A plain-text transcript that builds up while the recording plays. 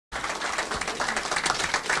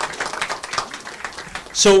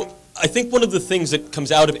So I think one of the things that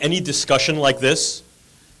comes out of any discussion like this,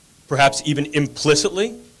 perhaps even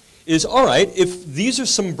implicitly, is, all right, if these are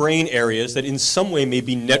some brain areas that in some way may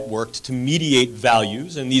be networked to mediate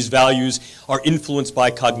values, and these values are influenced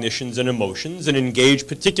by cognitions and emotions, and engage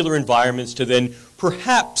particular environments to then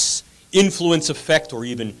perhaps influence, affect, or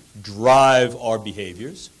even drive our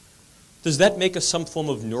behaviors, does that make us some form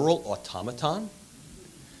of neural automaton?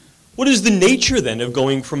 What is the nature then of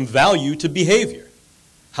going from value to behavior?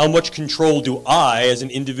 How much control do I as an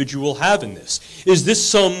individual have in this? Is this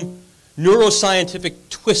some neuroscientific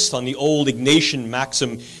twist on the old Ignatian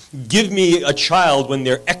maxim, give me a child when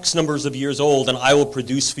they're X numbers of years old and I will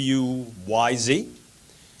produce for you Y, Z?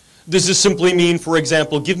 Does this simply mean, for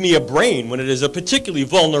example, give me a brain when it is a particularly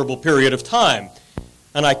vulnerable period of time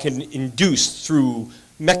and I can induce through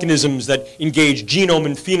mechanisms that engage genome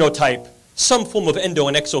and phenotype some form of endo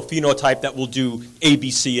and exophenotype that will do A,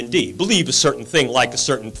 B, C, and D. Believe a certain thing like a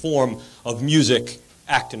certain form of music,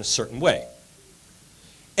 act in a certain way.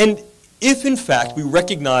 And if, in fact, we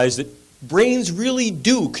recognize that brains really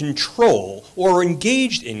do control or are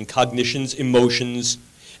engaged in cognitions, emotions,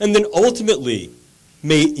 and then ultimately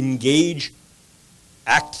may engage,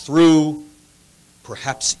 act through,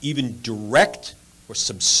 perhaps even direct or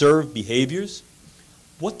subserve behaviors,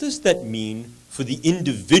 what does that mean for the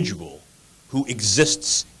individual who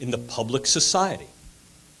exists in the public society?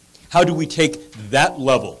 How do we take that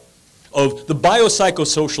level of the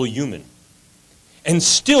biopsychosocial human and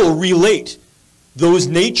still relate those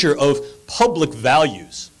nature of public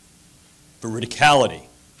values, veridicality,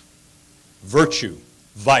 virtue,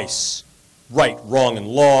 vice, right, wrong, and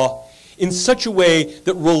law, in such a way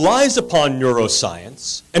that relies upon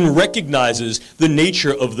neuroscience and recognizes the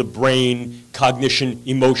nature of the brain, cognition,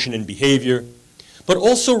 emotion, and behavior, but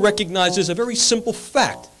also recognizes a very simple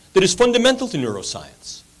fact that is fundamental to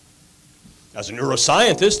neuroscience. As a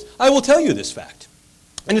neuroscientist, I will tell you this fact.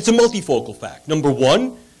 And it's a multifocal fact. Number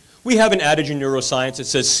one, we have an adage in neuroscience that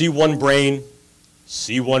says, see one brain,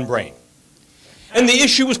 see one brain. And the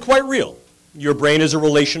issue is quite real. Your brain is a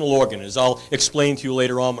relational organ. As I'll explain to you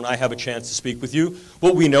later on when I have a chance to speak with you,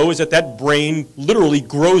 what we know is that that brain literally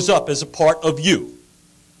grows up as a part of you.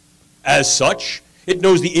 As such, it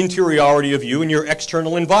knows the interiority of you and your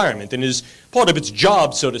external environment, and is part of its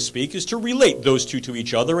job, so to speak, is to relate those two to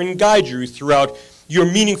each other and guide you throughout your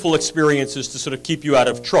meaningful experiences to sort of keep you out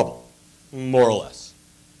of trouble, more or less.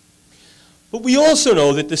 But we also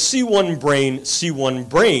know that the C1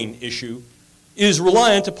 brain issue is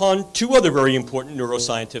reliant upon two other very important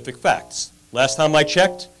neuroscientific facts. Last time I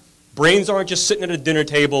checked, brains aren't just sitting at a dinner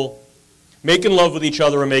table making love with each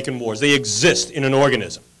other and making wars. They exist in an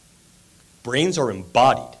organism. Brains are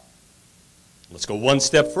embodied. Let's go one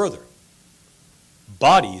step further.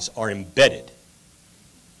 Bodies are embedded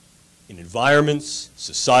in environments,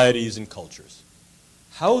 societies, and cultures.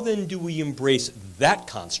 How then do we embrace that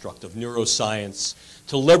construct of neuroscience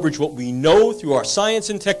to leverage what we know through our science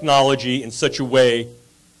and technology in such a way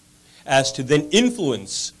as to then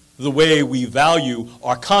influence the way we value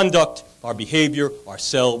our conduct, our behavior,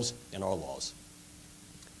 ourselves, and our laws?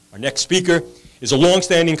 Our next speaker is a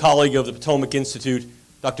longstanding colleague of the Potomac Institute,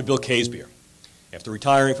 Dr. Bill Casebeer. After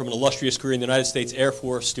retiring from an illustrious career in the United States Air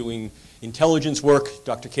Force doing intelligence work,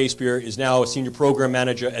 Dr. Casebeer is now a senior program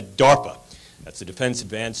manager at DARPA. That's the Defense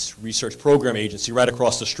Advanced Research Program Agency right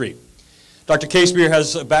across the street. Dr. Casebeer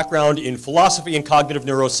has a background in philosophy and cognitive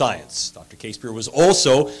neuroscience. Dr. Casebeer was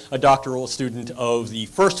also a doctoral student of the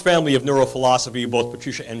first family of neurophilosophy, both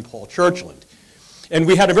Patricia and Paul Churchland. And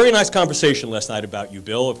we had a very nice conversation last night about you,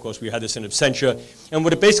 Bill. Of course, we had this in absentia. And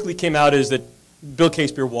what it basically came out is that Bill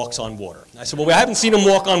Casebeer walks on water. I said, well, I haven't seen him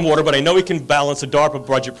walk on water, but I know he can balance a DARPA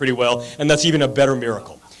budget pretty well, and that's even a better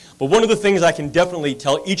miracle. But one of the things I can definitely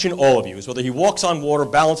tell each and all of you is whether he walks on water,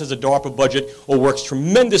 balances a DARPA budget, or works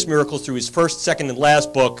tremendous miracles through his first, second, and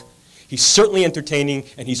last book, he's certainly entertaining,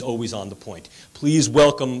 and he's always on the point. Please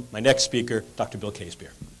welcome my next speaker, Dr. Bill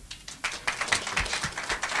Casebeer.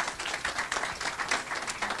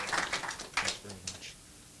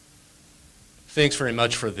 Thanks very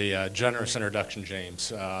much for the generous introduction, James.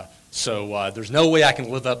 There's no way I can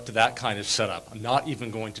live up to that kind of setup. I'm not even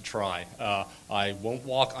going to try. I won't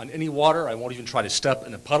walk on any water. I won't even try to step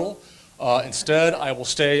in a puddle. Instead, I will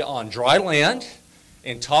stay on dry land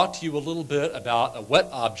and talk to you a little bit about a wet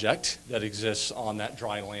object that exists on that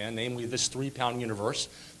dry land, namely this 3-pound universe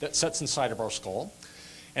that sits inside of our skull,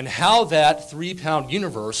 and how that 3-pound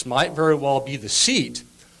universe might very well be the seat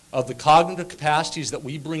of the cognitive capacities that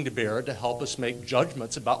we bring to bear to help us make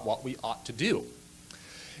judgments about what we ought to do.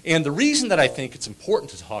 And the reason that I think it's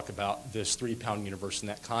important to talk about this 3-pound universe in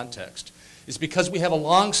that context is because we have a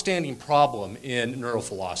long-standing problem in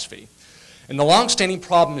neurophilosophy. And the long-standing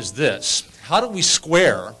problem is this: how do we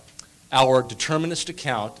square our determinist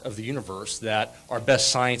account of the universe that our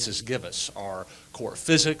best sciences give us, our core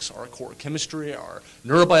physics, our core chemistry, our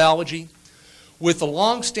neurobiology, with the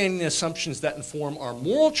long-standing assumptions that inform our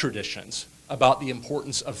moral traditions about the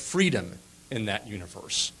importance of freedom in that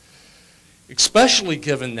universe? Especially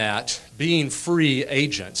given that being free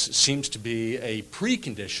agents seems to be a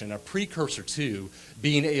precondition, a precursor to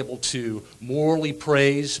being able to morally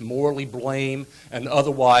praise, morally blame, and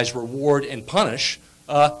otherwise reward and punish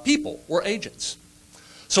people or agents.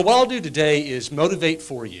 So what I'll do today is motivate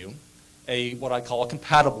for you what I call a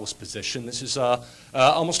compatibilist position. This is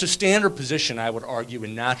almost a standard position, I would argue,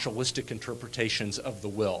 in naturalistic interpretations of the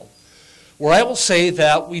will, where I will say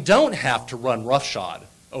that we don't have to run roughshod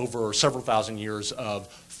over several thousand years of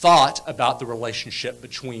thought about the relationship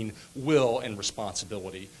between will and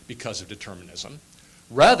responsibility because of determinism.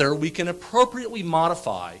 Rather, we can appropriately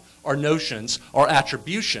modify our notions, our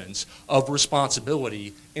attributions of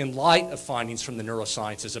responsibility in light of findings from the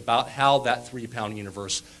neurosciences about how that 3-pound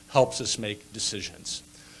universe helps us make decisions.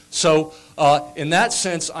 So in that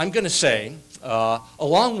sense, I'm going to say,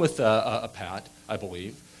 along with Pat, I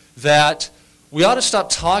believe, that we ought to stop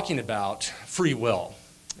talking about free will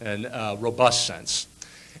in a robust sense.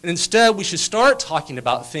 And instead, we should start talking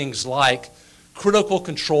about things like critical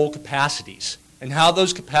control capacities and how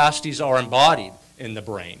those capacities are embodied in the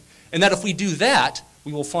brain. And that if we do that,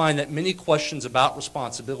 we will find that many questions about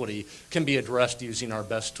responsibility can be addressed using our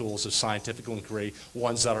best tools of scientific inquiry,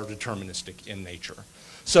 ones that are deterministic in nature.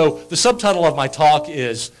 So the subtitle of my talk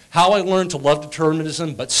is How I Learned to Love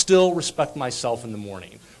Determinism But Still Respect Myself in the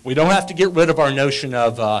Morning. We don't have to get rid of our notion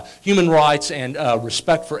of human rights and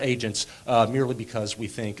respect for agents merely because we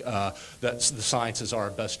think that the sciences are our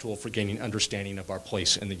best tool for gaining understanding of our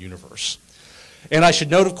place in the universe. And I should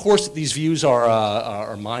note, of course, that these views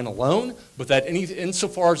are mine alone, but that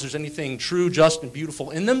insofar as there's anything true, just, and beautiful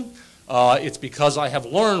in them, it's because I have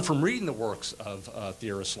learned from reading the works of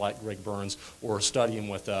theorists like Greg Burns or studying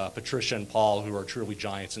with Patricia and Paul, who are truly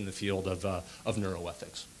giants in the field of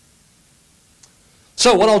neuroethics.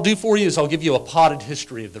 So what I'll do for you is I'll give you a potted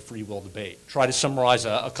history of the free will debate, try to summarize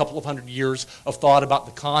a couple of hundred years of thought about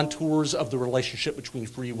the contours of the relationship between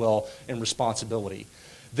free will and responsibility.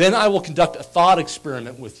 Then I will conduct a thought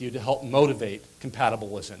experiment with you to help motivate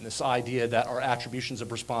compatibilism, this idea that our attributions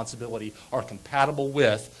of responsibility are compatible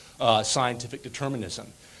with scientific determinism.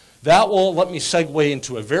 That will let me segue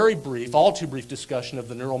into a very brief, all too brief discussion of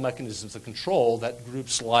the neural mechanisms of control that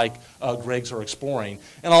groups like Greg's are exploring.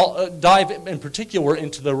 And I'll dive in particular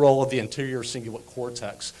into the role of the anterior cingulate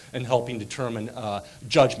cortex in helping determine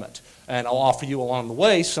judgment. And I'll offer you along the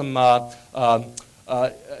way some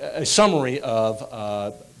a summary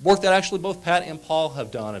of work that actually both Pat and Paul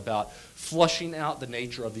have done about flushing out the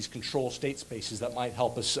nature of these control state spaces that might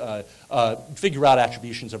help us figure out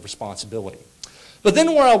attributions of responsibility. But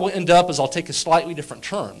then where I will end up is I'll take a slightly different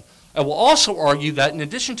turn. I will also argue that in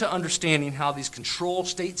addition to understanding how these control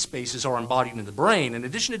state spaces are embodied in the brain, in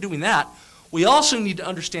addition to doing that, we also need to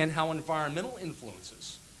understand how environmental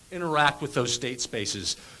influences interact with those state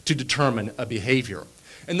spaces to determine a behavior.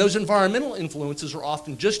 And those environmental influences are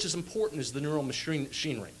often just as important as the neural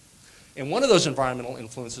machinery. And one of those environmental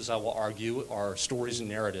influences, I will argue, are stories and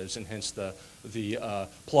narratives, and hence the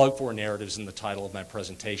plug for narratives in the title of my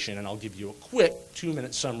presentation. And I'll give you a quick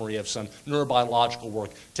 2-minute summary of some neurobiological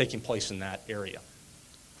work taking place in that area.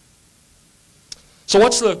 So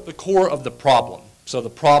what's the core of the problem? So the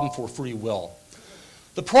problem for free will.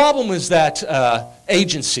 The problem is that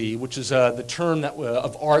agency, which is the term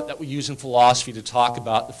of art that we use in philosophy to talk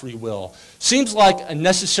about the free will, seems like a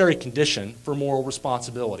necessary condition for moral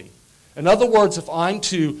responsibility. In other words, if I'm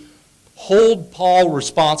to hold Paul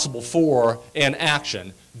responsible for an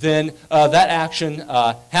action, then that action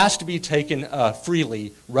has to be taken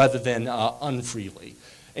freely rather than unfreely.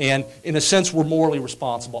 And in a sense, we're morally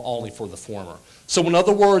responsible only for the former. So in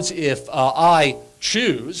other words, if I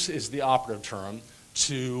choose, is the operative term,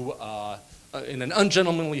 to, in an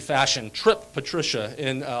ungentlemanly fashion, trip Patricia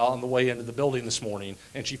on the way into the building this morning,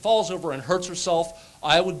 and she falls over and hurts herself,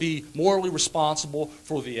 I would be morally responsible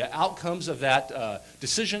for the outcomes of that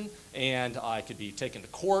decision, and I could be taken to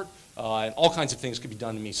court, and all kinds of things could be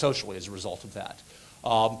done to me socially as a result of that.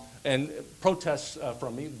 And protests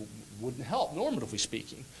from me wouldn't help, normatively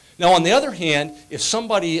speaking. Now, on the other hand, if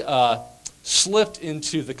somebody slipped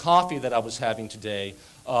into the coffee that I was having today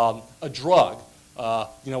a drug,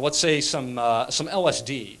 let's say some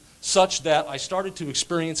LSD, such that I started to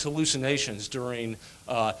experience hallucinations during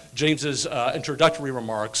James's introductory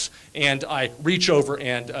remarks, and I reach over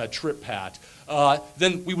and trip Pat,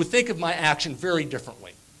 then we would think of my action very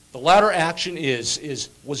differently. The latter action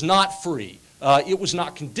was not free. It was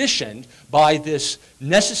not conditioned by this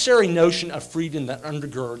necessary notion of freedom that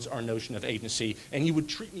undergirds our notion of agency, and he would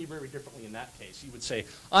treat me very differently in that case. He would say,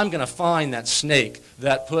 I'm going to find that snake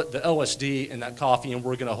that put the LSD in that coffee, and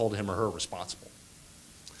we're going to hold him or her responsible.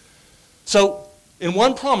 So, in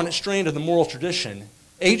one prominent strand of the moral tradition,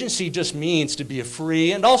 agency just means to be a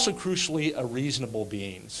free and also, crucially, a reasonable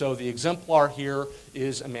being. So the exemplar here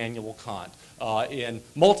is Immanuel Kant in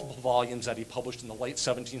multiple volumes that he published in the late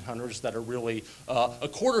 1700s that are really a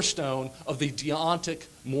cornerstone of the deontic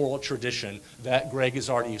moral tradition that Greg has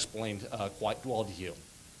already explained quite well to you.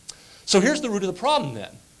 So here's the root of the problem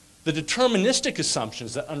then. The deterministic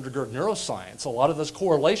assumptions that undergird neuroscience, a lot of those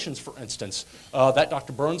correlations, for instance, that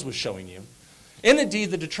Dr. Burns was showing you, and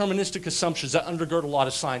indeed the deterministic assumptions that undergird a lot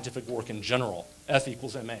of scientific work in general, F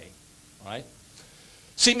equals ma, right,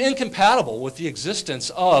 seem incompatible with the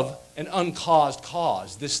existence of an uncaused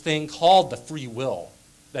cause, this thing called the free will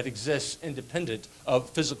that exists independent of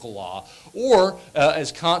physical law, or,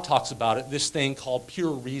 as Kant talks about it, this thing called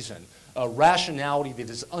pure reason, a rationality that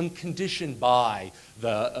is unconditioned by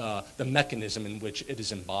the mechanism in which it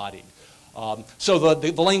is embodied. So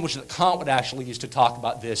the language that Kant would actually use to talk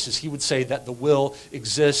about this is he would say that the will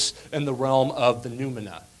exists in the realm of the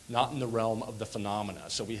noumena, not in the realm of the phenomena.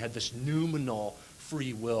 So we had this noumenal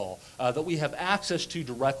free will that we have access to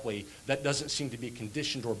directly that doesn't seem to be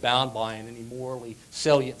conditioned or bound by in any morally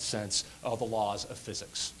salient sense of the laws of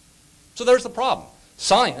physics. So there's the problem.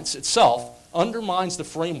 Science itself undermines the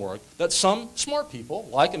framework that some smart people,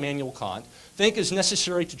 like Immanuel Kant, think is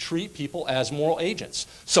necessary to treat people as moral agents.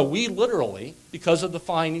 So we literally, because of the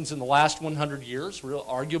findings in the last 100 years,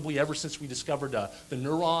 arguably ever since we discovered the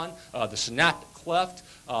neuron, the synaptic cleft,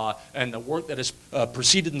 and the work that has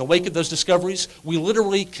proceeded in the wake of those discoveries, we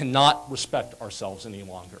literally cannot respect ourselves any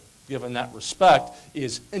longer, given that respect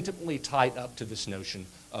is intimately tied up to this notion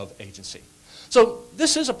of agency. So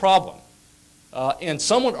this is a problem. And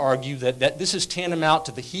some would argue that this is tantamount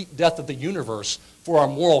to the heat death of the universe for our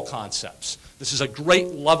moral concepts. This is a great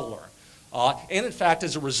leveler. And in fact,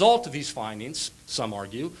 as a result of these findings, some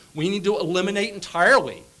argue, we need to eliminate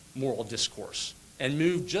entirely moral discourse and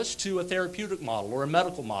move just to a therapeutic model or a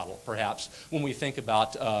medical model, perhaps, when we think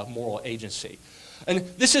about moral agency. And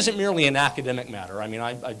this isn't merely an academic matter. I mean,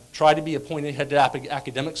 I try to be a pointed-headed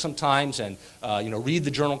academic sometimes and read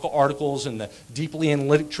the journal articles in the deeply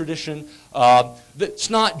analytic tradition.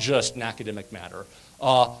 It's not just an academic matter.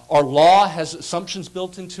 Our law has assumptions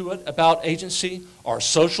built into it about agency. Our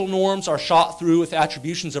social norms are shot through with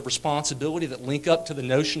attributions of responsibility that link up to the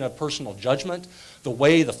notion of personal judgment. The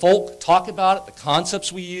way the folk talk about it, the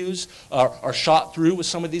concepts we use are shot through with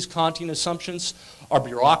some of these Kantian assumptions. Our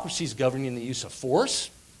bureaucracies governing the use of force,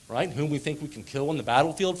 right, whom we think we can kill in the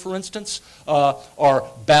battlefield, for instance, are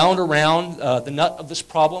bound around the nut of this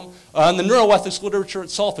problem. And the neuroethics literature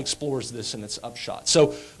itself explores this in its upshot.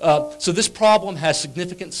 So this problem has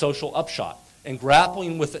significant social upshot, and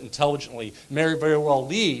grappling with it intelligently may very well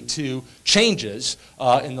lead to changes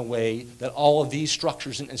in the way that all of these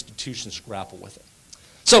structures and institutions grapple with it.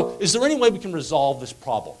 So is there any way we can resolve this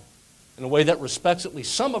problem in a way that respects at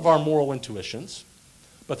least some of our moral intuitions,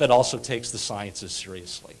 but that also takes the sciences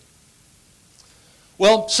seriously?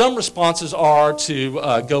 Well, some responses are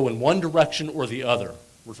to go in one direction or the other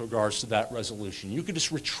with regards to that resolution. You could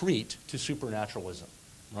just retreat to supernaturalism,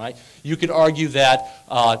 right? You could argue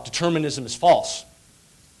that determinism is false.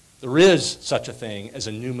 There is such a thing as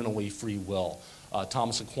a nominally free will.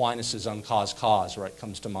 Thomas Aquinas' uncaused cause, right,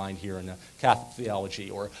 comes to mind here in the Catholic theology.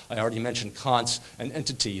 Or I already mentioned Kant's an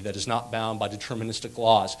entity that is not bound by deterministic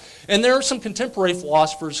laws. And there are some contemporary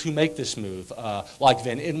philosophers who make this move, like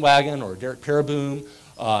Van Inwagen or Derek Pereboom,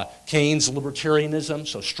 Keynes' libertarianism,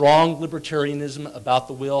 so strong libertarianism about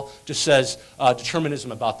the will, just says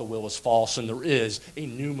determinism about the will is false, and there is a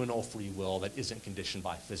noumenal free will that isn't conditioned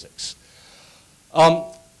by physics.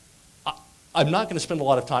 I'm not going to spend a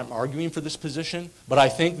lot of time arguing for this position, but I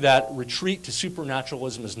think that retreat to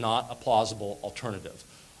supernaturalism is not a plausible alternative.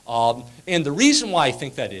 And the reason why I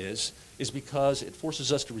think that is because it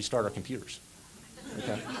forces us to restart our computers.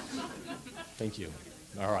 Okay? Thank you.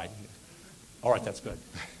 All right. All right, that's good.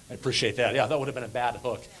 I appreciate that. Yeah, that would have been a bad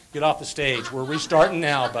hook. Get off the stage. We're restarting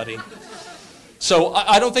now, buddy. So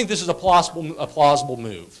I don't think this is a plausible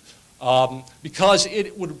move because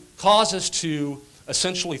it would cause us to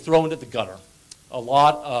essentially throw into the gutter a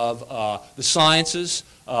lot of the sciences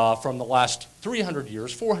from the last 300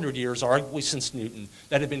 years, 400 years, arguably since Newton,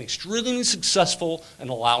 that have been extremely successful in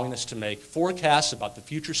allowing us to make forecasts about the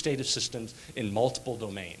future state of systems in multiple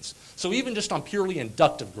domains. So even just on purely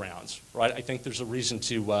inductive grounds, right, I think there's a reason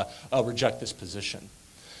to reject this position.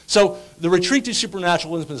 So the retreat to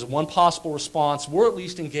supernaturalism is one possible response. We're at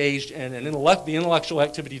least engaged in the intellectual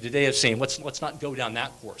activity today of saying, let's not go down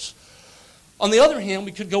that course. On the other hand,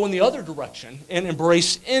 we could go in the other direction and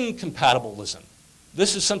embrace incompatibilism.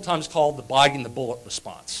 This is sometimes called the biting the bullet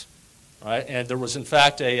response. Right? And there was, in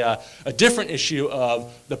fact, a different issue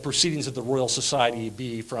of the Proceedings of the Royal Society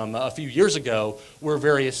B from a few years ago where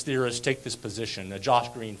various theorists take this position. Josh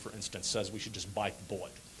Green, for instance, says we should just bite the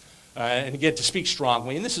bullet. And again, to speak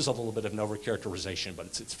strongly, and this is a little bit of an overcharacterization, but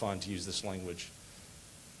it's fun to use this language.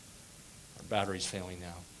 Our battery's failing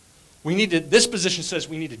now. This position says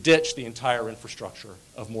we need to ditch the entire infrastructure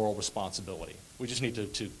of moral responsibility. We just need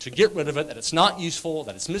to get rid of it, that it's not useful,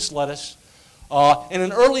 that it's misled us. And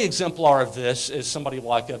an early exemplar of this is somebody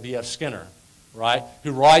like B.F. Skinner, right,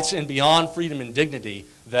 who writes in Beyond Freedom and Dignity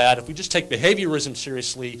that if we just take behaviorism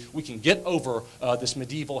seriously, we can get over this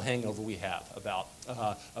medieval hangover we have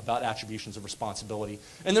about attributions of responsibility.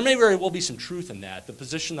 And there may very well be some truth in that. The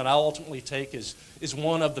position that I'll ultimately take is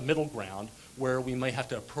one of the middle ground where we may have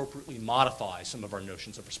to appropriately modify some of our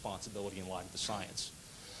notions of responsibility in light of the science.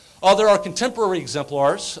 There are contemporary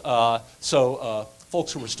exemplars,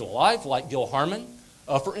 folks who are still alive, like Gil Harman.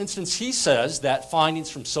 For instance, he says that findings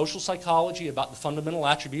from social psychology about the fundamental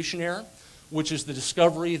attribution error, which is the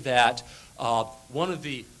discovery that one of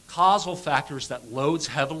the causal factors that loads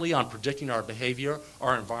heavily on predicting our behavior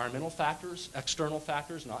are environmental factors, external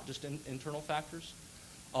factors, not just internal factors.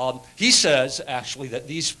 He says, actually, that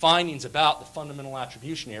these findings about the fundamental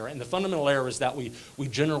attribution error, and the fundamental error is that we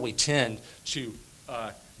generally tend to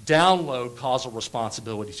download causal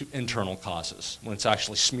responsibility to internal causes when it's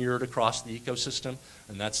actually smeared across the ecosystem,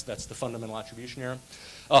 and that's the fundamental attribution error.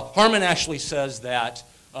 Harman actually says that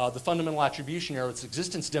the fundamental attribution error, its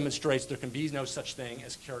existence demonstrates there can be no such thing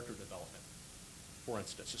as character development. For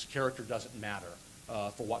instance, this character doesn't matter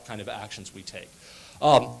for what kind of actions we take.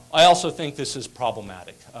 I also think this is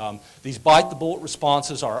problematic. These bite-the-bullet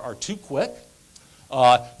responses are too quick.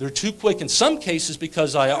 They're too quick in some cases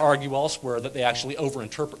because I argue elsewhere that they actually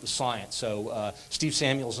overinterpret the science. So Steve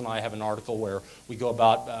Samuels and I have an article where we go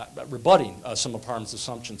about rebutting some of Harman's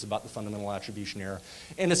assumptions about the fundamental attribution error.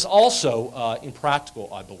 And it's also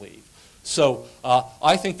impractical, I believe. So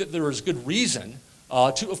I think that there is good reason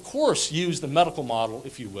to, of course, use the medical model,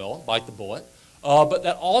 if you will, bite the bullet, but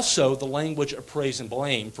that also the language of praise and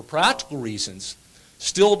blame, for practical reasons,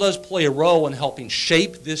 still does play a role in helping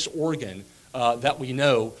shape this organ that we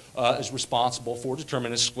know is responsible for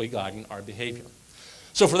deterministically guiding our behavior.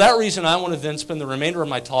 So for that reason, I want to then spend the remainder of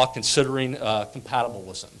my talk considering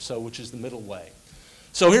compatibilism, which is the middle way.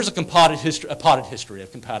 So here's a potted history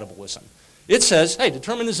of compatibilism. It says, hey,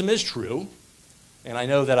 determinism is true, and I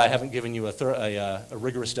know that I haven't given you a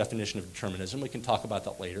rigorous definition of determinism. We can talk about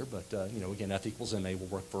that later, but again, F equals MA will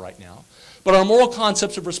work for right now. But our moral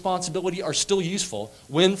concepts of responsibility are still useful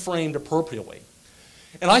when framed appropriately.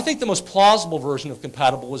 And I think the most plausible version of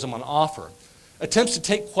compatibilism on offer attempts to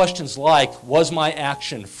take questions like, was my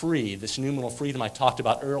action free, this noumenal freedom I talked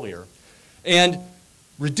about earlier, and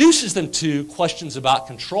reduces them to questions about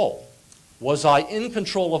control. Was I in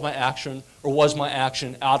control of my action, or was my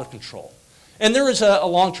action out of control? And there is a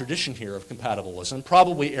long tradition here of compatibilism.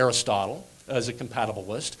 Probably Aristotle as a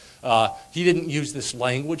compatibilist. He didn't use this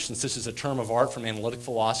language, since this is a term of art from analytic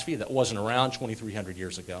philosophy that wasn't around 2,300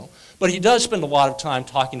 years ago. But he does spend a lot of time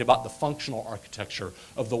talking about the functional architecture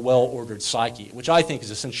of the well-ordered psyche, which I think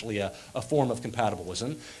is essentially a form of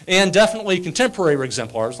compatibilism. And definitely contemporary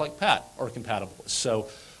exemplars like Pat are compatibilists. So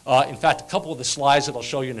in fact, a couple of the slides that I'll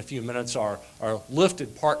show you in a few minutes are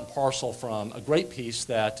lifted part and parcel from a great piece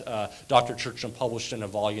that Dr. Churchland published in a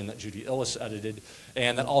volume that Judy Illes edited,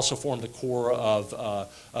 and that also formed the core of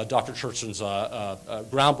Dr. Churchland's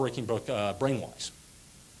groundbreaking book, Brainwise.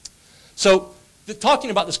 So talking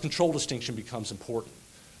about this control distinction becomes important.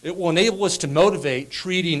 It will enable us to motivate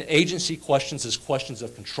treating agency questions as questions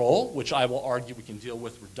of control, which I will argue we can deal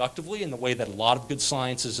with reductively in the way that a lot of good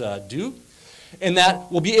sciences do. And that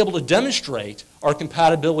we'll be able to demonstrate our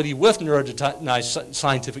compatibility with neurodeterminized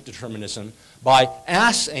scientific determinism by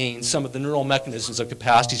assaying some of the neural mechanisms of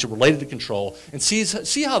capacities related to control and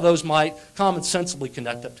see how those might commonsensibly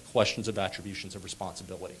connect up to questions of attributions of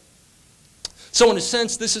responsibility. So in a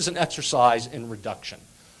sense, this is an exercise in reduction.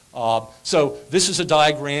 So this is a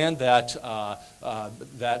diagram that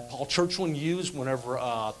Paul Churchland used whenever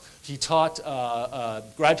He taught a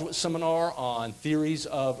graduate seminar on theories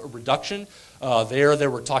of reduction. There they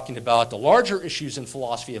were talking about the larger issues in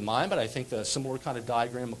philosophy of mind, but I think the similar kind of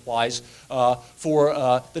diagram applies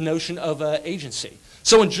for the notion of agency.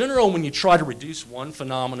 So in general, when you try to reduce one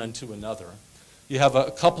phenomenon to another, you have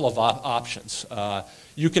a couple of options.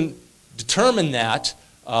 You can determine that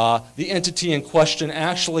the entity in question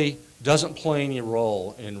actually doesn't play any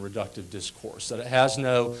role in reductive discourse, that it has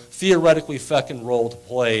no theoretically fecund role to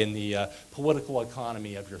play in the political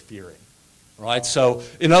economy of your theory. Right? So,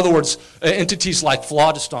 in other words, entities like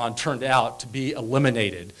phlogiston turned out to be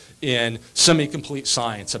eliminated in semi-complete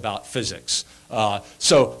science about physics.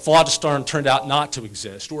 So phlogiston turned out not to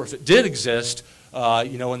exist, or if it did exist,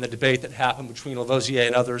 you know, in the debate that happened between Lavoisier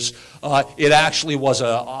and others, it actually was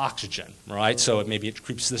oxygen, right? So maybe it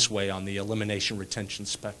creeps this way on the elimination-retention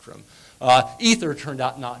spectrum. Ether turned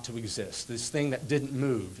out not to exist, this thing that didn't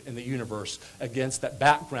move in the universe against that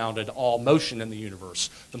backgrounded all motion in the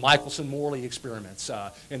universe. The Michelson-Morley experiments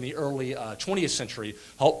in the early 20th century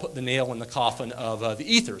helped put the nail in the coffin of the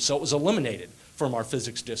ether, so it was eliminated from our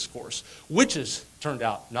physics discourse. Witches turned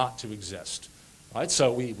out not to exist. Right,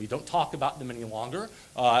 so we don't talk about them any longer.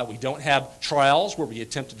 We don't have trials where we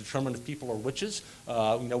attempt to determine if people are witches,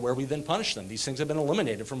 you know, where we then punish them. These things have been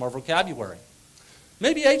eliminated from our vocabulary.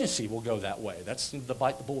 Maybe agency will go that way. That's the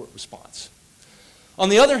bite the bullet response. On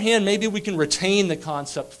the other hand, maybe we can retain the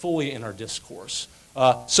concept fully in our discourse.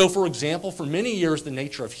 So for example, for many years the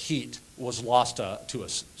nature of heat was lost to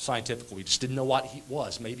us scientifically. We just didn't know what heat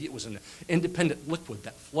was. Maybe it was an independent liquid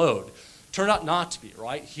that flowed. Turned out not to be,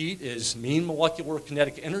 right? Heat is mean molecular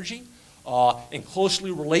kinetic energy, and closely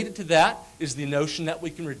related to that is the notion that we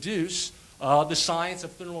can reduce the science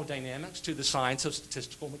of thermodynamics to the science of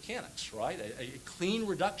statistical mechanics, right? A clean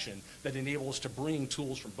reduction that enables us to bring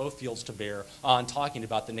tools from both fields to bear on talking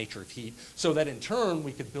about the nature of heat, so that in turn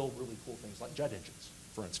we could build really cool things like jet engines,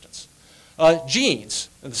 for instance. Genes,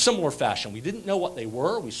 in a similar fashion. We didn't know what they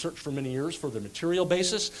were. We searched for many years for their material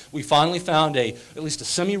basis. We finally found at least a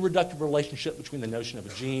semi-reductive relationship between the notion of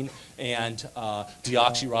a gene and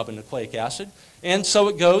deoxyribonucleic acid. And so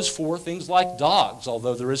it goes for things like dogs,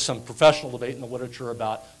 although there is some professional debate in the literature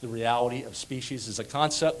about the reality of species as a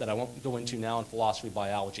concept that I won't go into now in philosophy of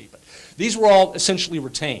biology. But these were all essentially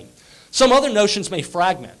retained. Some other notions may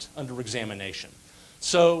fragment under examination.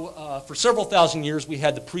 So for several thousand years, we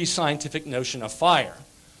had the pre-scientific notion of fire.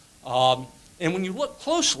 And when you look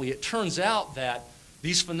closely, it turns out that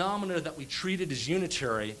these phenomena that we treated as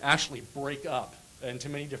unitary actually break up into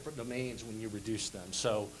many different domains when you reduce them.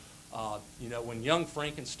 So, you know, when young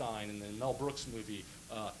Frankenstein in the Mel Brooks movie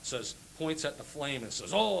points at the flame and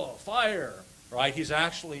says, "Oh, fire," right? He's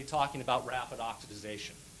actually talking about rapid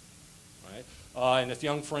oxidization, right? And if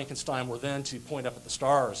young Frankenstein were then to point up at the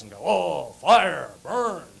stars and go, "Oh, fire,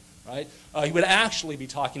 burn," right? He would actually be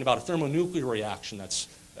talking about a thermonuclear reaction that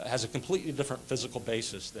has a completely different physical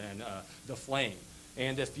basis than the flame.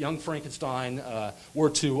 And if young Frankenstein were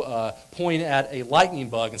to point at a lightning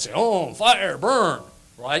bug and say, "Oh, fire, burn,"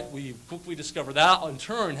 right? We quickly discover that in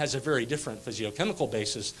turn has a very different physiochemical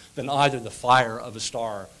basis than either the fire of a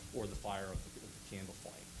star or the fire of the candle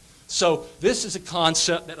flame. So this is a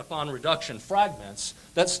concept that upon reduction fragments,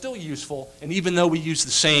 that's still useful, and even though we use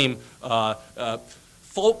the same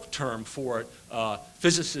folk term for it,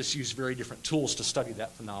 physicists use very different tools to study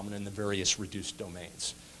that phenomenon in the various reduced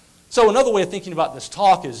domains. So another way of thinking about this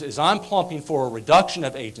talk is I'm plumping for a reduction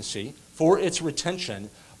of agency, for its retention,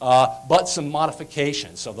 but some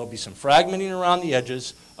modification. So there'll be some fragmenting around the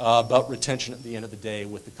edges, but retention at the end of the day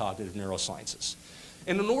with the cognitive neurosciences.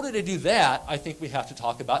 And in order to do that, I think we have to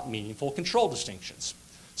talk about meaningful control distinctions.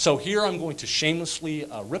 So here I'm going to shamelessly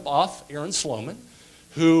rip off Aaron Sloman,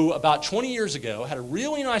 who about 20 years ago had a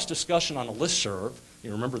really nice discussion on a listserv.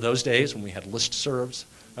 You remember those days when we had listservs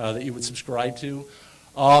that you would subscribe to?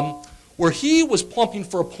 Where he was plumping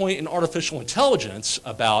for a point in artificial intelligence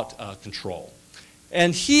about control.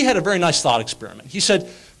 And he had a very nice thought experiment. He said,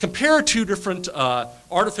 compare two different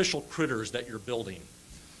artificial critters that you're building.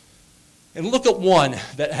 And look at one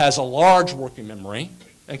that has a large working memory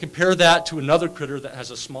and compare that to another critter that has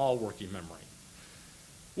a small working memory.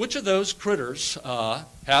 Which of those critters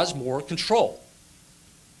has more control?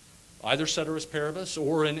 Either ceteris paribus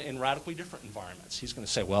or in radically different environments. He's going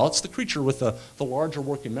to say, well, it's the creature with the larger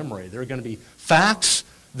working memory. There are going to be facts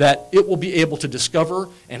that it will be able to discover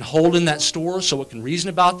and hold in that store so it can reason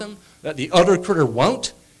about them, that the other critter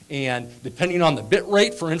won't. And depending on the bit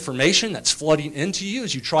rate for information that's flooding into you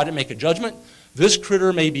as you try to make a judgment, this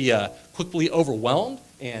critter may be quickly overwhelmed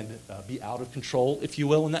and be out of control, if you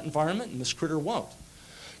will, in that environment, and this critter won't.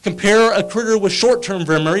 Compare a critter with short-term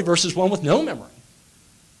memory versus one with no memory.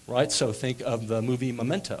 right? So think of the movie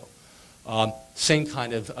Memento. Same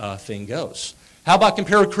kind of thing goes. How about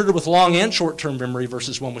compare a critter with long and short-term memory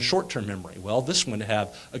versus one with short-term memory? Well, this one would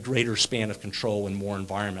have a greater span of control in more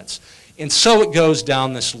environments. And so it goes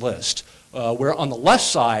down this list, where on the left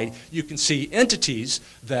side, you can see entities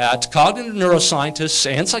that cognitive neuroscientists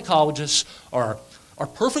and psychologists are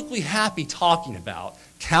perfectly happy talking about,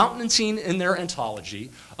 countenancing in their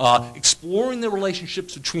ontology, exploring the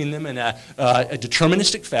relationships between them in a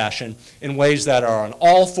deterministic fashion in ways that are on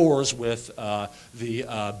all fours with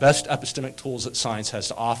the best epistemic tools that science has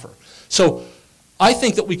to offer. So I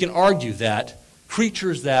think that we can argue that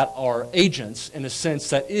creatures that are agents in a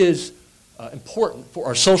sense that is important for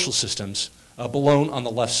our social systems belong on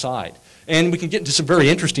the left side. And we can get into some very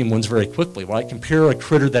interesting ones very quickly, right? Compare a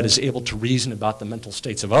critter that is able to reason about the mental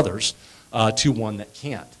states of others to one that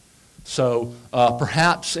can't. So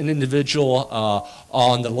perhaps an individual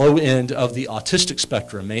on the low end of the autistic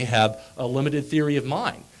spectrum may have a limited theory of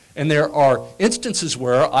mind. And there are instances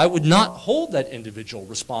where I would not hold that individual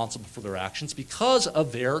responsible for their actions because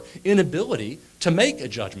of their inability to make a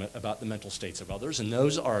judgment about the mental states of others. And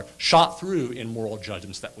those are shot through in moral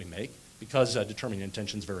judgments that we make because determining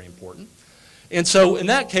intention is very important. And so in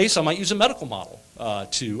that case, I might use a medical model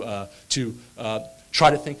to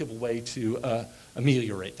try to think of a way to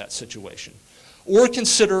ameliorate that situation. Or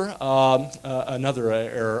consider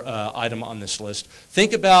another item on this list.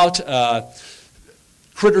 Think about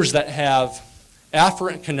critters that have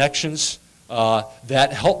afferent connections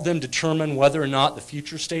that help them determine whether or not the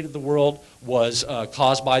future state of the world was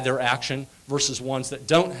caused by their action versus ones that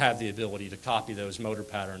don't have the ability to copy those motor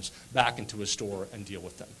patterns back into a store and deal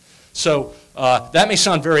with them. So that may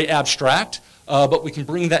sound very abstract, but we can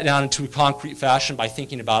bring that down into a concrete fashion by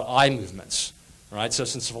thinking about eye movements. Right? So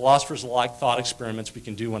since philosophers like thought experiments, we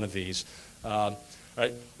can do one of these.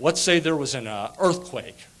 Right? Let's say there was an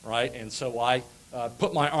earthquake, right? And so I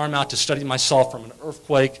put my arm out to study myself from an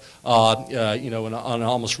earthquake, you know, in an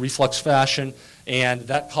almost reflex fashion, and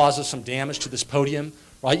that causes some damage to this podium.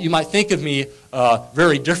 Right? You might think of me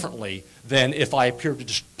very differently than if I appeared to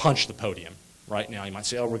just punch the podium. Right now, you might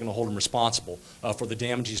say, oh, we're going to hold him responsible for the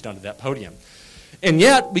damage he's done to that podium. And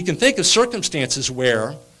yet, we can think of circumstances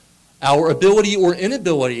where our ability or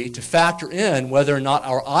inability to factor in whether or not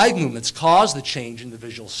our eye movements cause the change in the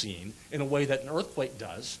visual scene in a way that an earthquake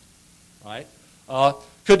does, right,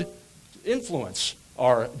 could influence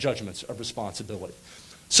our judgments of responsibility.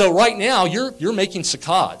 So right now, you're making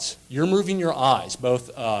saccades. You're moving your eyes, both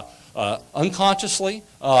unconsciously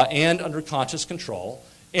and under conscious control,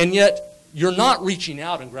 and yet you're not reaching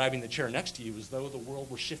out and grabbing the chair next to you as though the world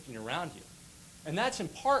were shifting around you. And that's in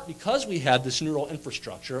part because we have this neural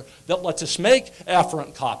infrastructure that lets us make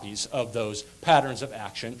afferent copies of those patterns of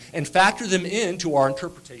action and factor them into our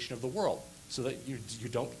interpretation of the world so that you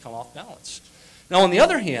don't become off balance. Now, on the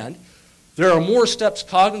other hand, there are more steps,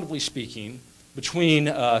 cognitively speaking, between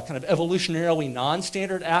kind of evolutionarily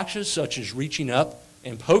non-standard actions, such as reaching up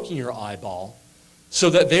and poking your eyeball, so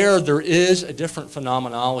that there is a different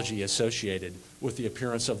phenomenology associated with the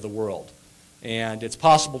appearance of the world. And it's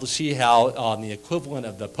possible to see how on the equivalent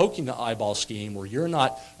of the poking the eyeball scheme, where you're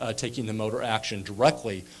not taking the motor action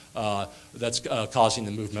directly that's causing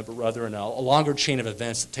the movement, but rather in a longer chain of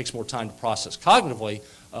events that takes more time to process cognitively,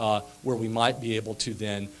 where we might be able to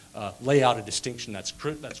then lay out a distinction that's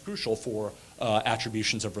crucial for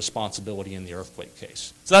attributions of responsibility in the earthquake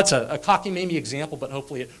case. So that's a cockamamie example, but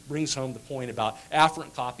hopefully it brings home the point about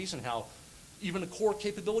afferent copies and how even a core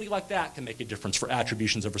capability like that can make a difference for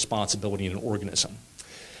attributions of responsibility in an organism.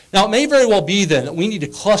 Now, it may very well be then that we need to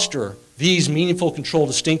cluster these meaningful control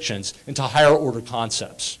distinctions into higher order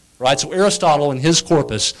concepts, right? So Aristotle in his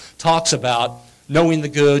corpus talks about knowing the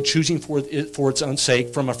good, choosing for its own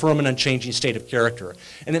sake from a firm and unchanging state of character.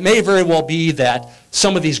 And it may very well be that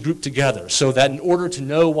some of these group together so that in order to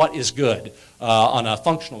know what is good on a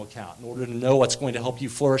functional account, in order to know what's going to help you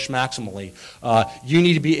flourish maximally, you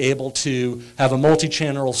need to be able to have a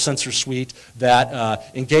multi-channel sensor suite that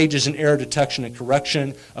engages in error detection and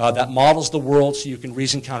correction, that models the world so you can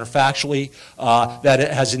reason counterfactually, that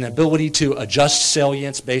it has an ability to adjust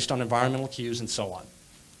salience based on environmental cues, and so on.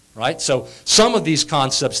 Right? So some of these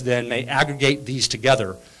concepts then may aggregate these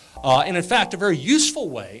together. And in fact, a very useful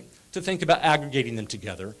way to think about aggregating them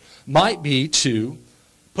together might be to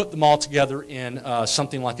put them all together in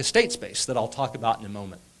something like a state space that I'll talk about in a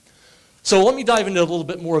moment. So let me dive into a little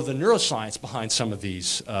bit more of the neuroscience behind some of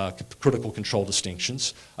these critical control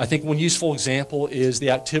distinctions. I think one useful example is the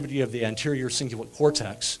activity of the anterior cingulate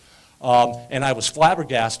cortex And I was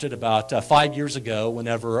flabbergasted about 5 years ago,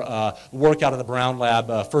 whenever work out of the Brown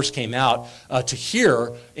lab first came out, to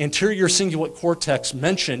hear anterior cingulate cortex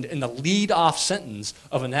mentioned in the lead-off sentence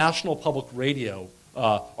of a National Public Radio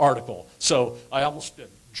article. So I almost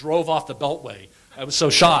drove off the Beltway. I was so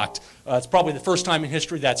shocked. It's probably the first time in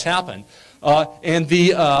history that's happened. And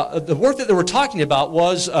the work that they were talking about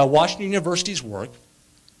was Washington University's work,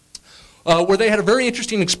 where they had a very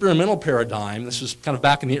interesting experimental paradigm. This was kind of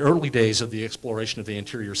back in the early days of the exploration of the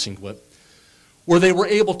anterior cingulate, where they were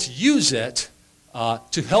able to use it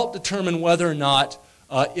to help determine whether or not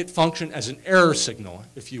it functioned as an error signal,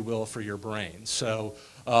 if you will, for your brain. So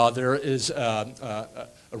there is a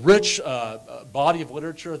rich body of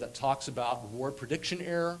literature that talks about reward prediction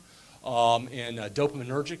error in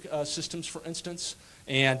dopaminergic systems, for instance.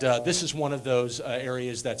 And this is one of those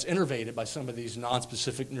areas that's innervated by some of these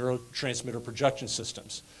nonspecific neurotransmitter projection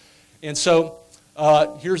systems. And so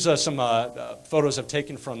here's some photos I've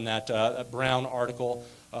taken from that Brown article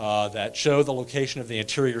that show the location of the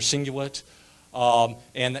anterior cingulate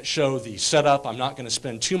and that show the setup. I'm not going to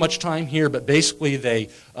spend too much time here, but basically they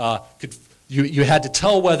you had to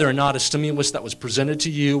tell whether or not a stimulus that was presented to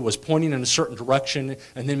you was pointing in a certain direction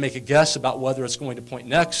and then make a guess about whether it's going to point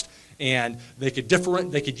next. And they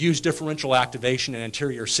could use differential activation in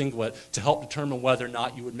anterior cingulate to help determine whether or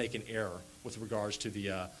not you would make an error with regards to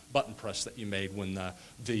the button press that you made when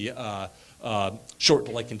the short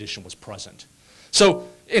delay condition was present. So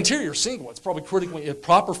anterior cingulate is probably critically, a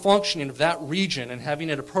proper functioning of that region and having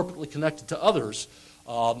it appropriately connected to others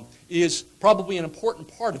is probably an important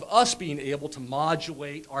part of us being able to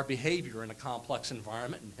modulate our behavior in a complex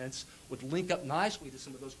environment, and hence would link up nicely to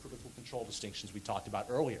some of those critical control distinctions we talked about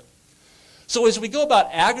earlier. So as we go about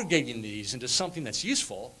aggregating these into something that's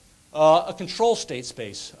useful, a control state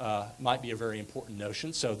space might be a very important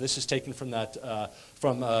notion. So this is taken from that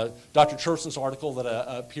from Dr. Chersen's article that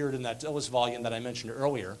appeared in that Illis volume that I mentioned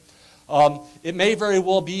earlier. It may very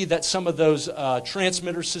well be that some of those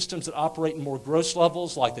transmitter systems that operate in more gross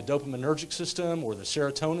levels, like the dopaminergic system or the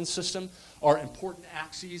serotonin system, are important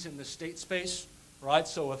axes in the state space, right?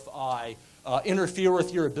 So if I interfere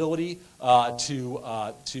with your ability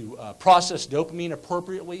to process dopamine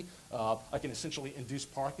appropriately, I can essentially induce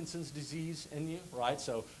Parkinson's disease in you, right?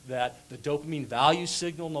 So that the dopamine value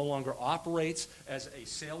signal no longer operates as a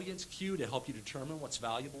salience cue to help you determine what's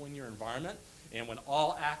valuable in your environment. And when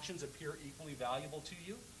all actions appear equally valuable to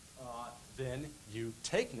you, then you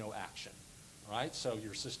take no action, right? So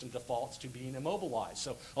your system defaults to being immobilized.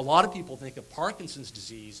 So a lot of people think of Parkinson's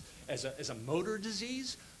disease as a motor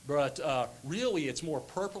disease, but really it's more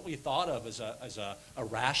appropriately thought of as a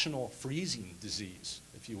rational freezing disease,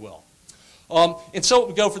 if you will. And so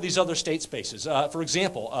we go for these other state spaces. For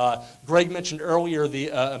example, Greg mentioned earlier the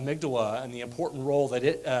amygdala and the important role that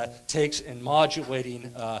it takes in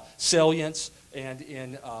modulating salience and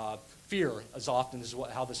in fear, as often as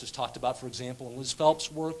how this is talked about, for example, in Liz Phelps'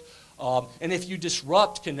 work. And if you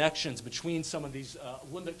disrupt connections between some of these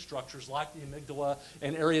limbic structures like the amygdala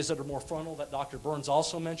and areas that are more frontal that Dr. Burns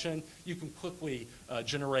also mentioned, you can quickly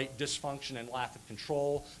generate dysfunction and lack of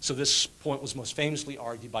control. So this point was most famously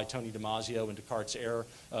argued by Tony Damasio in Descartes' Error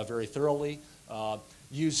very thoroughly,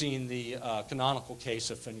 using the canonical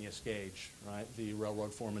case of Phineas Gage, right, the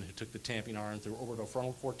railroad foreman who took the tamping iron through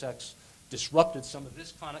orbitofrontal cortex, disrupted some of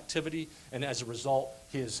this connectivity, and as a result,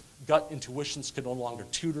 his gut intuitions could no longer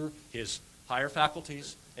tutor his higher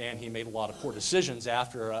faculties, and he made a lot of poor decisions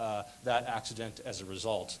after that accident as a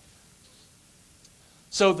result.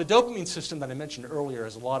 So the dopamine system that I mentioned earlier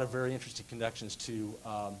has a lot of very interesting connections to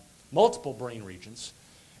multiple brain regions,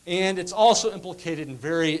 and it's also implicated in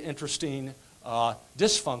very interesting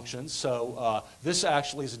dysfunctions. So this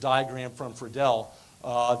actually is a diagram from Friedel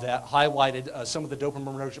that highlighted some of the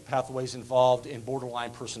dopaminergic pathways involved in borderline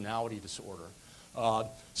personality disorder.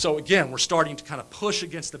 So again, we're starting to kind of push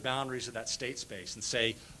against the boundaries of that state space and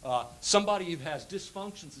say somebody who has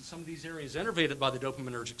dysfunctions in some of these areas innervated by the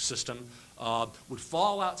dopaminergic system would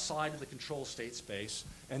fall outside of the control state space,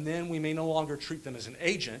 and then we may no longer treat them as an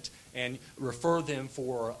agent and refer them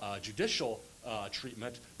for judicial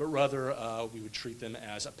treatment, but rather we would treat them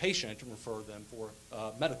as a patient and refer them for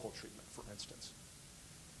medical treatment, for instance.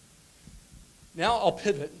 Now I'll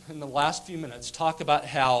pivot in the last few minutes, talk about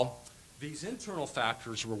how these internal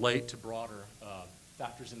factors relate to broader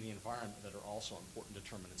factors in the environment that are also important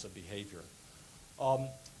determinants of behavior.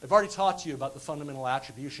 I've already talked to you about the fundamental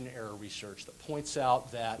attribution error research that points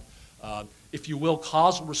out that, if you will,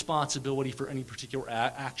 causal responsibility for any particular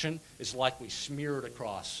action is likely smeared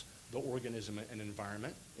across the organism and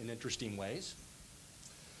environment in interesting ways.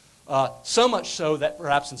 So much so that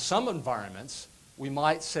perhaps in some environments, we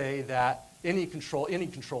might say that any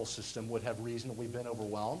control system would have reasonably been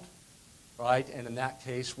overwhelmed, right? And in that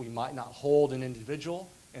case, we might not hold an individual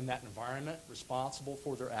in that environment responsible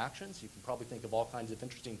for their actions. You can probably think of all kinds of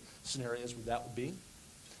interesting scenarios where that would be.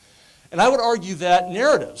 And I would argue that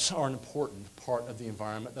narratives are an important part of the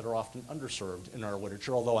environment that are often underserved in our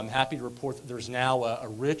literature, although I'm happy to report that there's now a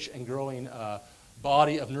rich and growing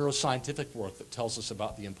body of neuroscientific work that tells us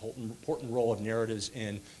about the important role of narratives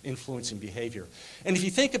in influencing behavior. And if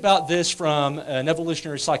you think about this from an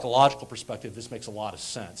evolutionary psychological perspective, this makes a lot of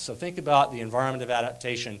sense. So think about the environment of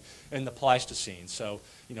adaptation in the Pleistocene. So,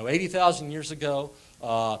 80,000 years ago,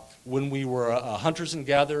 when we were hunters and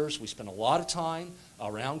gatherers, we spent a lot of time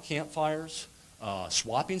around campfires,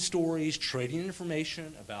 swapping stories, trading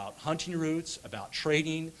information about hunting routes, about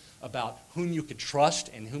trading, about whom you could trust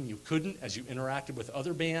and whom you couldn't as you interacted with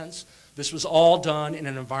other bands. This was all done in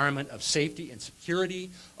an environment of safety and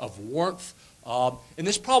security, of warmth. And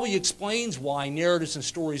this probably explains why narratives and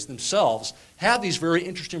stories themselves have these very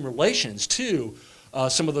interesting relations to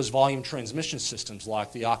some of those volume transmission systems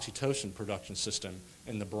like the oxytocin production system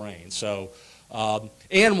in the brain. So,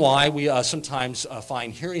 and why we sometimes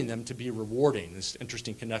find hearing them to be rewarding. There's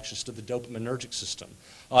interesting connections to the dopaminergic system.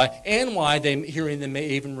 And why hearing them may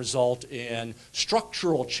even result in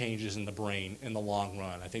structural changes in the brain in the long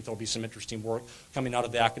run. I think there'll be some interesting work coming out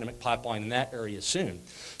of the academic pipeline in that area soon.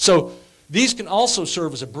 So these can also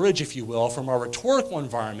serve as a bridge, if you will, from our rhetorical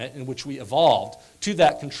environment in which we evolved to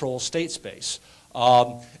that control state space.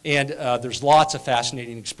 There's lots of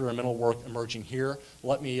fascinating experimental work emerging here.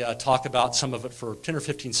 Let me talk about some of it for 10 or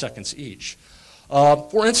 15 seconds each.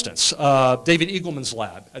 For instance, David Eagleman's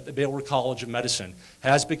lab at the Baylor College of Medicine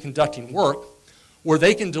has been conducting work where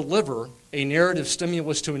they can deliver a narrative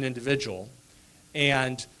stimulus to an individual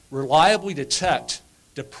and reliably detect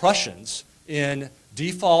depressions in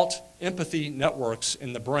default empathy networks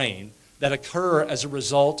in the brain that occur as a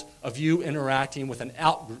result of you interacting with an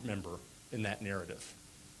outgroup member in that narrative.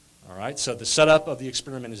 All right, so the setup of the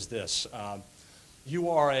experiment is this. You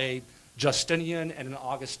are a Justinian and an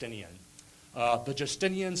Augustinian. The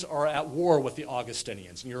Justinians are at war with the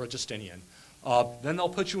Augustinians, and you're a Justinian. Then they'll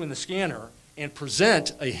put you in the scanner and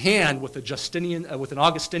present a hand with with an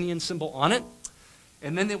Augustinian symbol on it,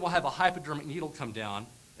 and then they will have a hypodermic needle come down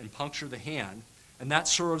and puncture the hand, and that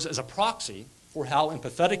serves as a proxy for how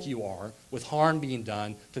empathetic you are with harm being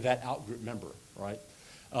done to that outgroup member, right?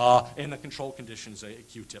 In the control conditions, a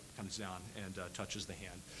Q-tip comes down and touches the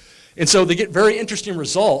hand. And so they get very interesting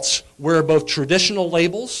results where both traditional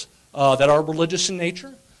labels that are religious in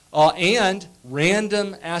nature and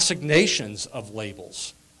random assignations of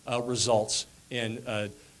labels results in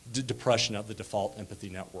depression of the default empathy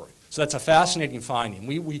network. So that's a fascinating finding.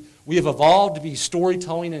 We have evolved to be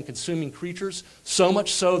storytelling and consuming creatures, so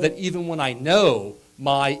much so that even when I know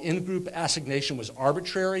my in-group assignation was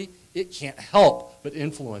arbitrary, it can't help but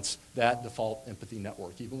influence that default empathy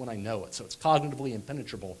network, even when I know it. So it's cognitively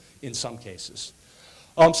impenetrable in some cases.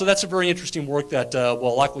 So that's a very interesting work that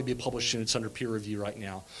will likely be published soon. It's under peer review right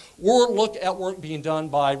now. Or look at work being done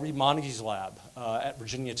by Reed Montague's lab at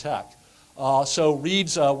Virginia Tech. So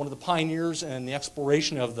Reed's one of the pioneers in the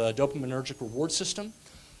exploration of the dopaminergic reward system.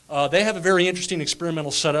 They have a very interesting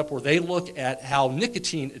experimental setup where they look at how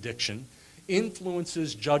nicotine addiction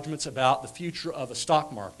influences judgments about the future of a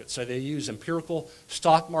stock market. So they use empirical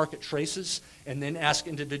stock market traces and then ask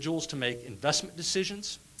individuals to make investment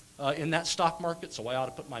decisions in that stock market. So I ought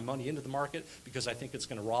to put my money into the market because I think it's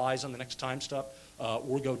going to rise on the next time step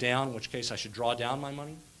or go down, in which case I should draw down my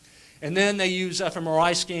money. And then they use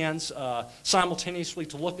fMRI scans simultaneously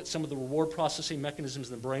to look at some of the reward processing mechanisms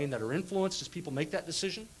in the brain that are influenced as people make that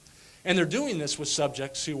decision. And they're doing this with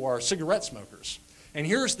subjects who are cigarette smokers. And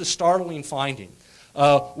here's the startling finding.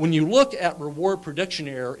 When you look at reward prediction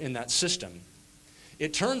error in that system,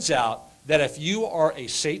 it turns out that if you are a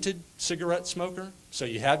sated cigarette smoker, so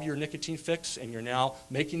you have your nicotine fix and you're now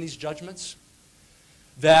making these judgments,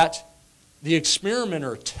 that the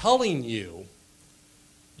experimenter telling you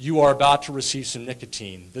you are about to receive some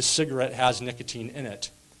nicotine, this cigarette has nicotine in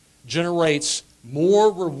it, generates more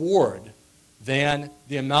reward than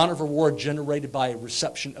the amount of reward generated by a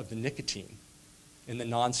reception of the nicotine in the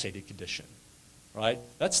non-sated condition, right?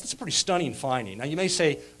 That's a pretty stunning finding. Now you may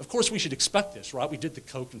say, of course we should expect this, right? We did the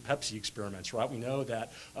Coke and Pepsi experiments, right? We know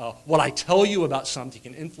that what I tell you about something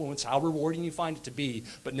can influence how rewarding you find it to be,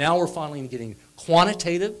 but now we're finally getting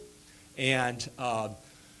quantitative and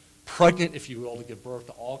pregnant, if you will, to give birth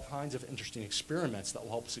to all kinds of interesting experiments that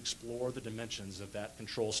will help us explore the dimensions of that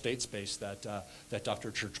control state space that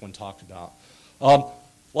Dr. Churchland talked about.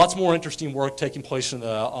 Lots more interesting work taking place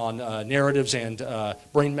on narratives and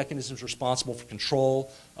brain mechanisms responsible for control.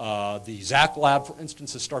 The ZAC lab, for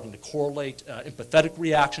instance, is starting to correlate empathetic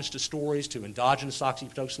reactions to stories to endogenous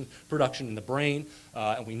oxytocin production in the brain.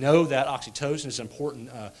 And we know that oxytocin is an important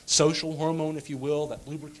social hormone, if you will, that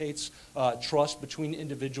lubricates trust between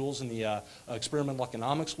individuals in the experimental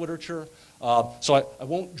economics literature. So I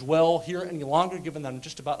won't dwell here any longer, given that I'm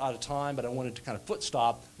just about out of time, but I wanted to kind of foot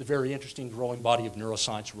stop the very interesting growing body of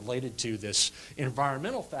neuroscience related to this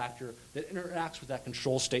environmental factor that interacts with that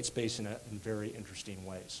control state space in very interesting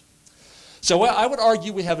ways. So I would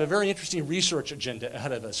argue we have a very interesting research agenda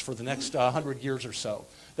ahead of us for the next 100 years or so,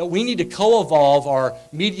 that we need to co-evolve our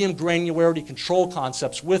medium granularity control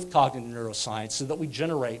concepts with cognitive neuroscience so that we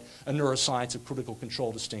generate a neuroscience of critical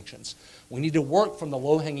control distinctions. We need to work from the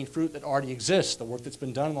low-hanging fruit that already exists, the work that's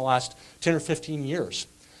been done in the last 10 or 15 years.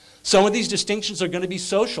 Some of these distinctions are going to be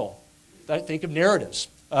social. Think of narratives,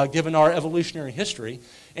 given our evolutionary history,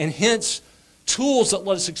 and hence tools that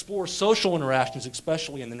let us explore social interactions,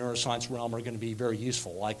 especially in the neuroscience realm, are going to be very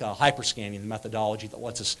useful, like hyperscanning, the methodology that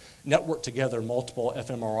lets us network together multiple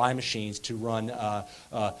fMRI machines to run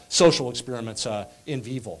social experiments in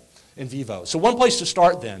vivo. So one place to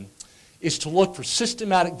start then is to look for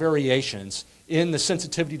systematic variations in the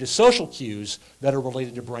sensitivity to social cues that are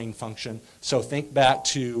related to brain function. So think back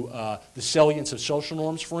to the salience of social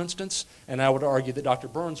norms, for instance, and I would argue that Dr.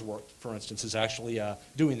 Burns' work, for instance, is actually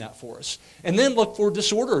doing that for us. And then look for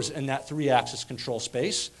disorders in that three-axis control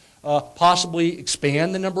space, possibly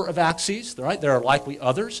expand the number of axes, right? There are likely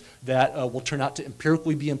others that will turn out to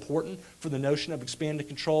empirically be important for the notion of expanded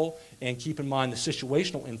control, and keep in mind the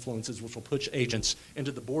situational influences which will push agents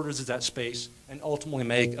into the borders of that space and ultimately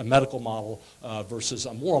make a medical model versus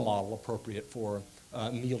a moral model appropriate for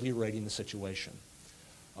ameliorating the situation.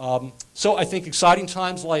 So I think exciting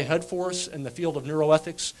times lie ahead for us in the field of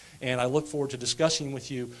neuroethics, and I look forward to discussing with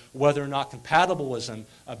you whether or not compatibilism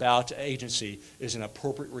about agency is an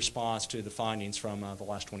appropriate response to the findings from the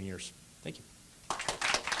last 20 years. Thank you.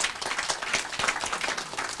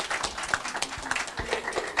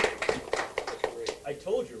 I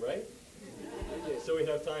told you, right? Okay, so we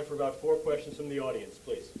have time for about 4 questions from the audience,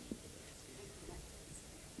 please.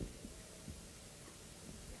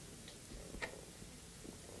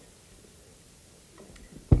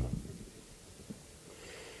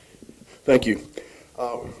 Thank you.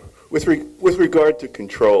 With regard to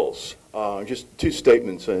controls, just 2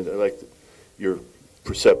 statements, and I'd like your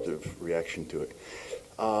perceptive reaction to it.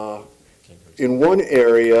 In one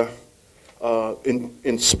area,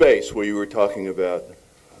 in space, where you were talking about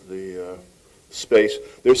the space,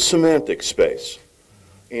 there's semantic space.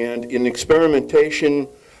 And in experimentation,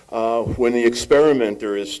 when the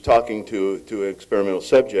experimenter is talking to an experimental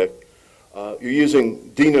subject, you're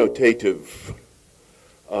using denotative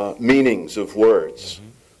meanings of words.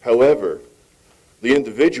 However, the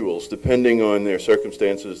individuals, depending on their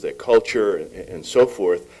circumstances, their culture, and so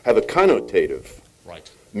forth, have a connotative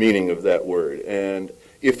meaning of that word. And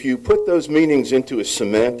if you put those meanings into a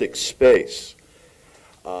semantic space,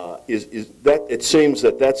 it seems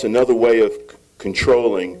that that's another way of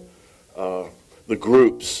controlling the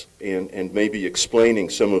groups and maybe explaining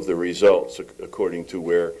some of the results according to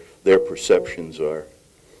where their perceptions are.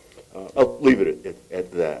 I'll leave it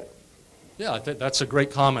at that. Yeah, that's a great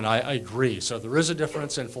comment. I agree. So there is a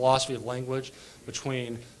difference in philosophy of language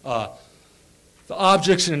between the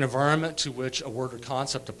objects in an environment to which a word or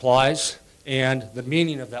concept applies and the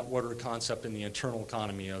meaning of that word or concept in the internal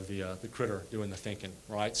economy of the critter doing the thinking,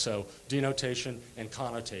 right? So denotation and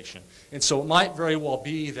connotation. And so it might very well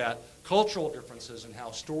be that cultural differences in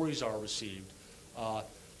how stories are received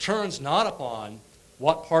turns not upon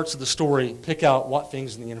what parts of the story pick out what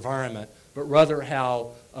things in the environment, but rather how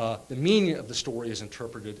the meaning of the story is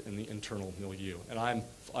interpreted in the internal milieu. And I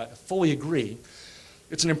fully agree.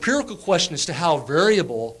 It's an empirical question as to how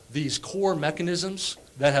variable these core mechanisms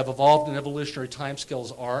that have evolved in evolutionary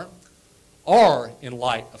timescales are in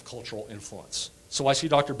light of cultural influence. So I see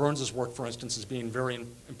Dr. Burns' work, for instance, as being very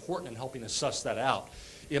important in helping us suss that out.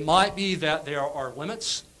 It might be that there are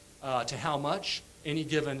limits to how much any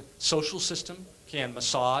given social system can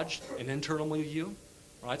massage an internal milieu,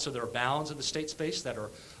 right? So there are bounds of the state space that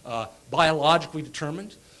are biologically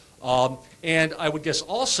determined. And I would guess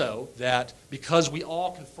also that because we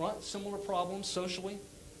all confront similar problems socially,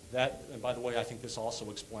 and by the way, I think this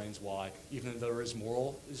also explains why, even though there is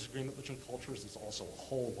moral disagreement between cultures, there's also a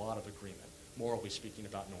whole lot of agreement, morally speaking,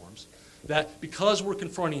 about norms. That because we're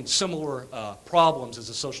confronting similar problems as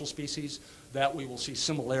a social species, that we will see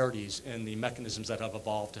similarities in the mechanisms that have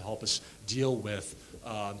evolved to help us deal with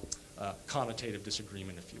connotative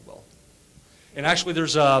disagreement, if you will. And actually,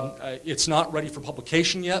 there's it's not ready for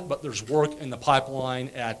publication yet, but there's work in the pipeline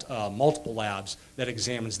at multiple labs that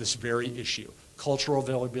examines this very issue, cultural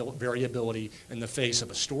variability in the face of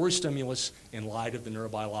a story stimulus in light of the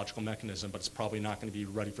neurobiological mechanism, but it's probably not going to be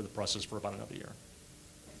ready for the presses for about another year.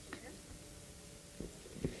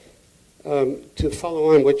 To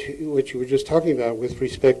follow on what you were just talking about with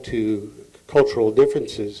respect to cultural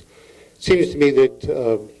differences, it seems to me that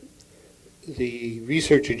the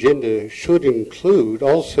research agenda should include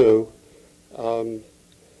also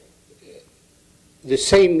the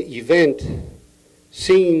same event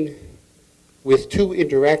seen with two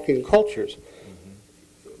interacting cultures.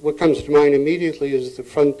 What comes to mind immediately is the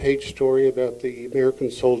front page story about the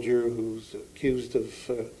American soldier who's accused of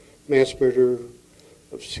mass murder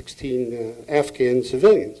of 16 Afghan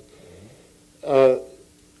civilians.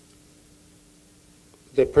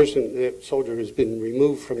 That soldier has been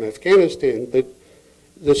removed from Afghanistan, but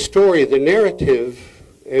the story, the narrative,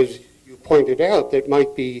 as you pointed out, that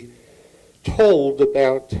might be told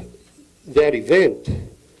about that event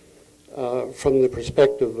from the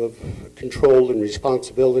perspective of control and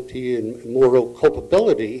responsibility and moral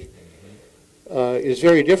culpability is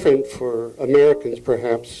very different for Americans,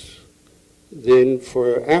 perhaps, than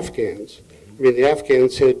for Afghans. I mean, the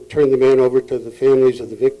Afghans had turned the man over to the families of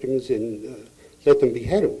the victims and let them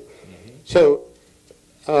behead him. So,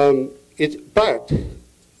 but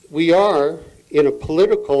we are in a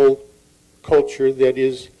political culture that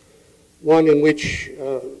is one in which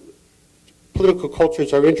political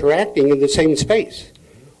cultures are interacting in the same space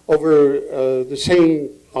over the same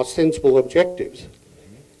ostensible objectives.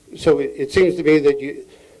 So it seems to me that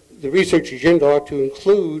the research agenda ought to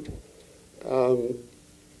include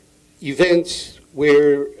events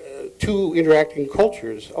where two interacting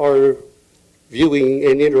cultures are viewing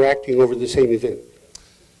and interacting over the same event.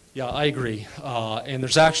 Yeah, I agree. And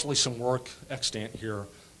there's actually some work extant here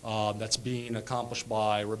that's being accomplished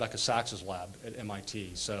by Rebecca Sachs's lab at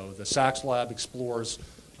MIT. So the Sachs lab explores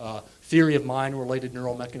theory of mind-related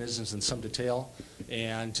neural mechanisms in some detail.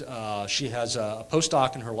 And she has a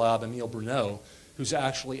postdoc in her lab, Emile Bruneau, who's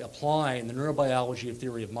actually applying the neurobiology of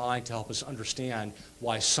theory of mind to help us understand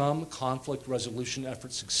why some conflict resolution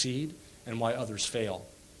efforts succeed and why others fail.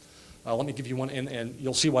 Let me give you one, and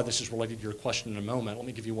you'll see why this is related to your question in a moment. Let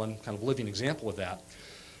me give you one kind of living example of that.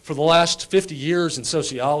 For the last 50 years in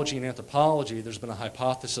sociology and anthropology, there's been a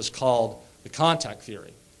hypothesis called the contact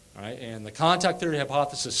theory. Right? And the contact theory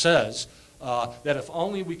hypothesis says that if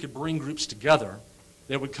only we could bring groups together,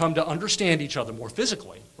 they would come to understand each other more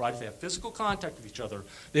physically. Right? If they have physical contact with each other,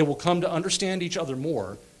 they will come to understand each other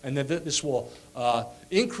more, and then this will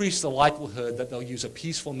increase the likelihood that they'll use a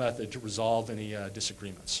peaceful method to resolve any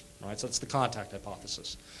disagreements. Right? So that's the contact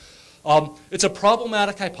hypothesis. It's a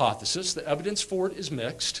problematic hypothesis. The evidence for it is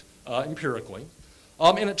mixed empirically.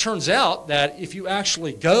 And it turns out that if you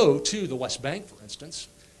actually go to the West Bank, for instance,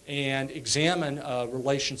 and examine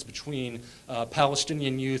relations between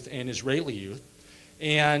Palestinian youth and Israeli youth,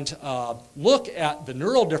 and look at the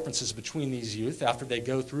neural differences between these youth after they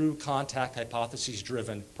go through contact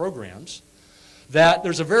hypotheses-driven programs, that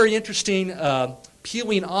there's a very interesting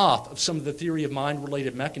peeling off of some of the theory of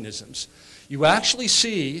mind-related mechanisms. You actually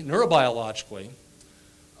see, neurobiologically,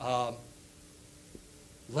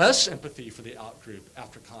 less empathy for the outgroup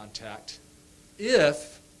after contact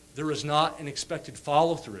if there is not an expected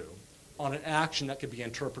follow-through on an action that could be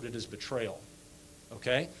interpreted as betrayal.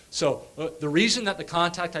 Okay? So the reason that the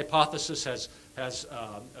contact hypothesis the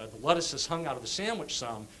lettuce has hung out of the sandwich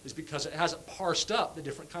some is because it hasn't parsed up the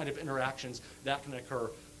different kind of interactions that can occur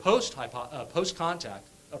post-contact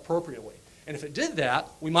appropriately. And if it did that,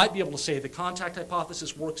 we might be able to say the contact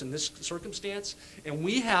hypothesis works in this circumstance, and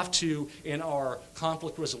we have to, in our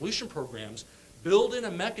conflict resolution programs, build in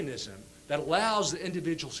a mechanism that allows the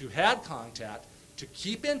individuals who had contact to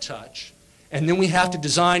keep in touch, and then we have to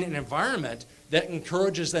design an environment that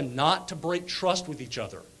encourages them not to break trust with each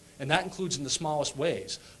other. And that includes in the smallest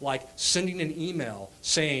ways, like sending an email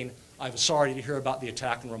saying, "I'm sorry to hear about the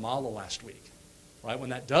attack in Ramallah last week." Right?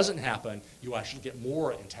 When that doesn't happen, you actually get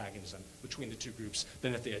more antagonism between the two groups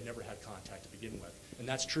than if they had never had contact to begin with. And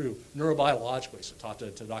that's true neurobiologically. So talk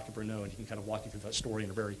to Dr. Bruneau, and he can kind of walk you through that story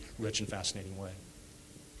in a very rich and fascinating way.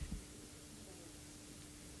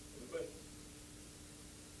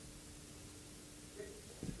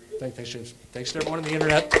 Thanks, James. Thanks to everyone on the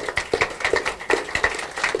internet.